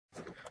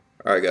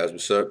Alright guys,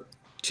 what's up?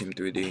 Team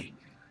 3D.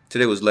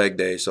 Today was leg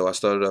day, so I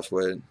started off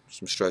with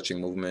some stretching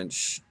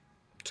movements.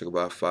 Took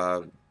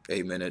about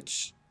 8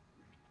 minutes.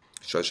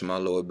 Stretching my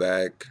lower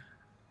back,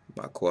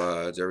 my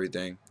quads,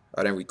 everything.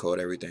 I didn't record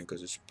everything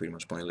because it's pretty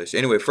much pointless.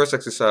 Anyway, first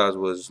exercise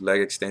was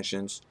leg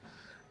extensions.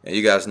 And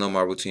you guys know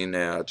my routine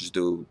now. I just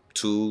do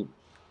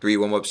 3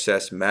 warm-up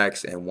sets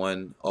max and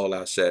 1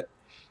 all-out set.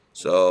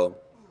 So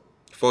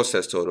 4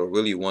 sets total,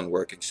 really 1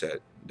 working set.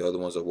 The other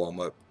one's a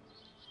warm-up.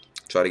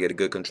 Try to get a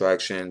good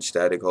contraction,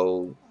 static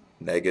hold,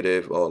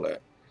 negative, all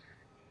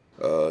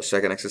that.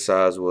 Second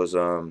exercise was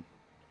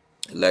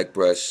leg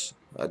press.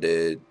 I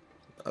did,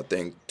 I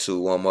think,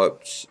 2 warm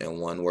ups and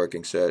 1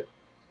 working set.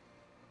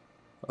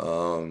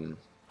 Um,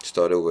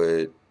 Started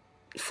with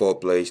 4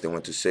 plates, then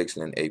went to 6,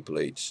 and then 8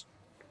 plates.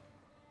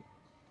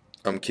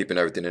 I'm keeping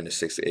everything in the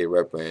 6 to 8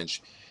 rep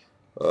range.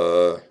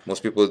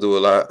 Most people do a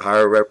lot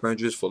higher rep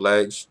ranges for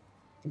legs,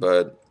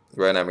 but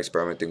right now I'm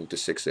experimenting with the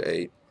 6 to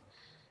 8,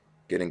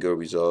 getting good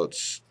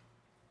results.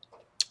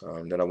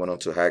 Then I went on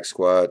to hack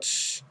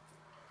squats.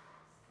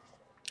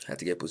 Had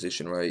to get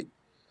position right.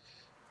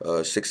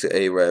 6 to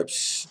 8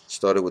 reps.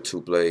 Started with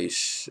 2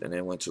 plates and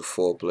then went to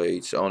 4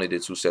 plates. I only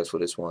did 2 sets for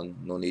this one.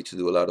 No need to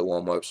do a lot of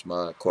warm ups.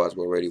 My quads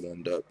were already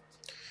warmed up.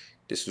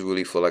 This is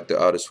really for like the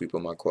outer sweep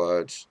of my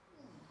quads.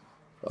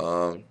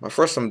 My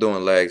first time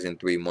doing legs in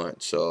 3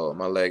 months, so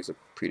my legs are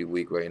pretty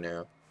weak right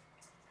now.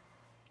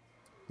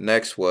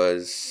 Next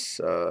was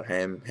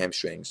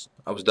hamstrings.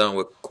 I was done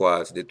with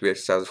quads. Did 3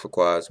 exercises for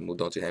quads.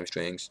 Moved on to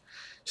hamstrings.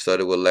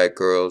 Started with leg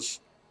curls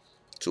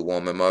to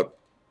warm them up.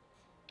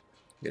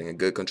 Getting a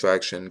good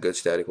contraction, good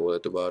static hold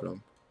at the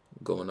bottom,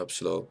 going up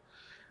slow.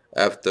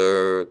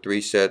 After 3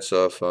 sets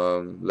of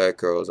leg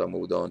curls, I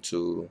moved on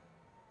to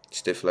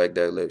stiff leg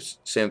deadlifts.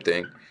 Same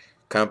thing.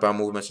 Compound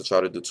movements, I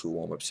try to do 2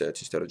 warm-up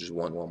sets instead of just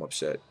 1 warm-up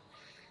set.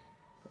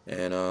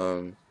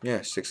 And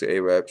yeah, 6 to 8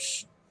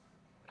 reps.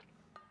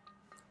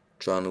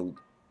 Trying to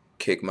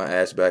kick my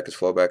ass back as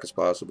far back as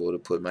possible to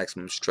put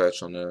maximum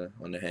stretch on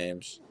the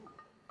hams.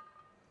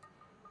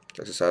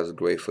 This exercise is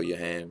great for your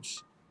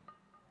hams.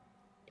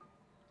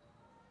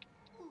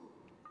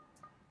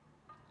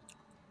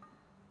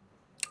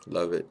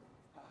 Love it.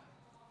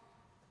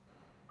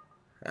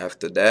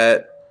 After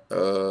that,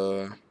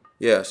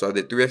 yeah, so I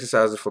did 3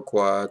 exercises for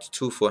quads,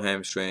 2 for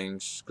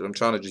hamstrings, because I'm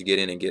trying to just get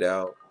in and get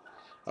out.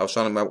 I was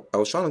trying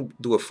to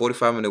do a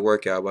 45-minute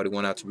workout, but it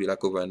went out to be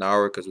like over an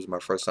hour because it was my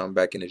first time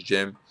back in this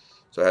gym,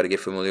 so I had to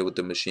get familiar with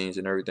the machines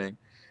and everything.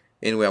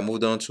 Anyway, I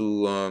moved on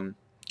to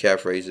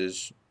calf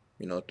raises.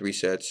 3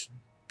 sets,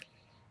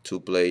 2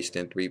 plates,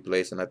 then 3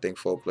 plates, and I think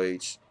 4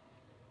 plates.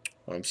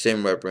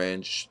 Same rep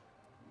range.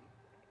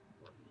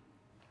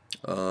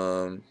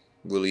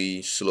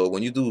 Really slow.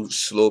 When you do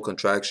slow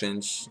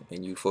contractions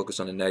and you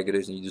focus on the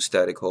negatives and you do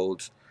static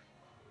holds,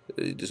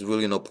 there's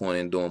really no point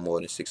in doing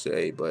more than 6 to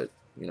 8, but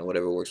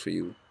whatever works for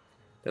you.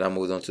 Then I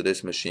moved on to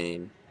this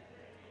machine,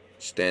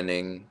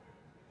 standing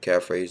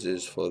calf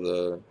raises for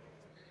the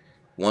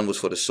one was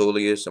for the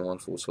soleus and one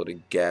was for the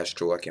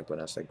gastro. I can't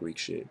pronounce that Greek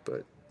shit,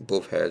 but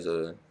both has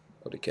of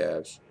the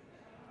calves.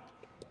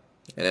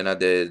 And then I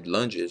did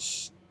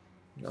lunges,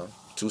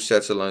 2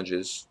 sets of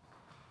lunges.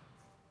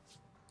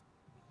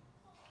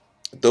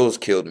 Those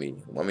killed me.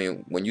 I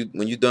mean, when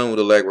you're done with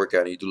a leg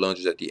workout and you do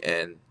lunges at the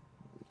end,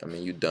 I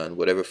mean, you're done.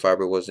 Whatever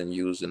fiber wasn't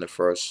used in the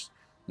first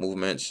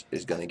movements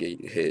is gonna get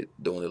hit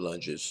doing the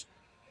lunges.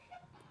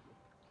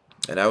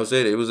 And that was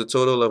it. It was a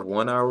total of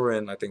 1 hour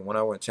and I think 1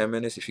 hour and 10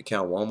 minutes if you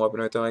count warm up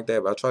and everything like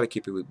that. But I try to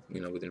keep it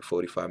within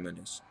 45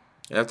 minutes.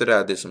 And after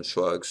that, I did some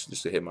shrugs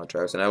just to hit my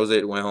traps, and that was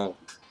it. Went home.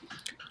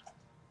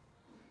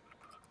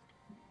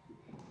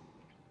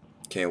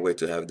 Can't wait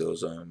to have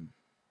those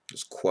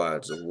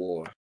quads of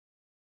war.